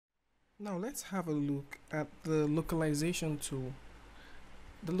Now let's have a look at the localization tool.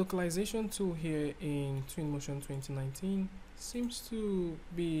 The localization tool here in TwinMotion 2019 seems to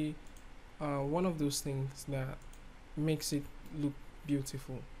be one of those things that makes it look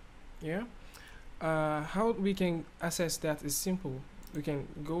beautiful. Yeah. How we can access that is simple. We can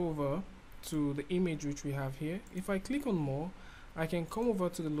go over to the image which we have here. If I click on more, I can come over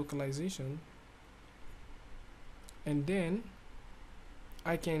to the localization, and then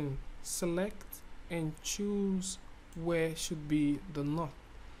I can select and choose where should be the knot.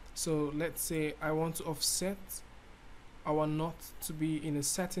 So let's say I want to offset our knot to be in a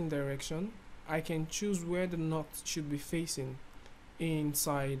certain direction. I can choose where the knot should be facing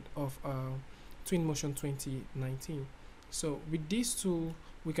inside of TwinMotion 2019. So with this tool,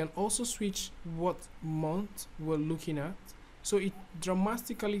 we can also switch what month we're looking at. So it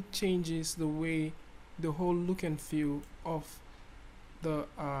dramatically changes the way the whole look and feel of the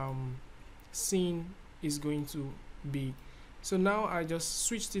scene is going to be. So now I just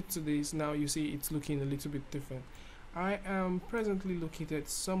switched it to this. Now you see it's looking a little bit different. I am presently located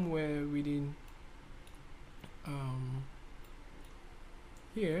somewhere within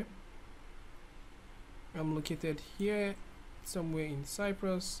here. I'm located here somewhere in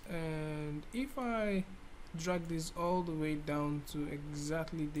Cyprus, and if I drag this all the way down to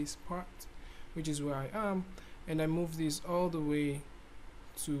exactly this part, which is where I am, and I move this all the way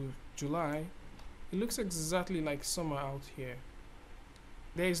to July, it looks exactly like summer out here.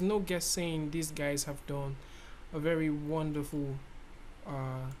 There is no guess saying these guys have done a very wonderful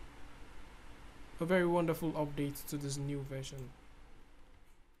update to this new version.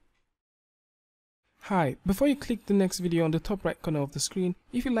 Hi, before you click the next video on the top right corner of the screen,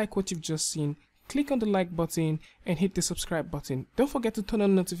 if you like what you've just seen, click on the like button and hit the subscribe button. Don't forget to turn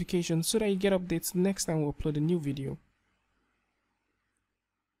on notifications so that you get updates next time we upload a new video.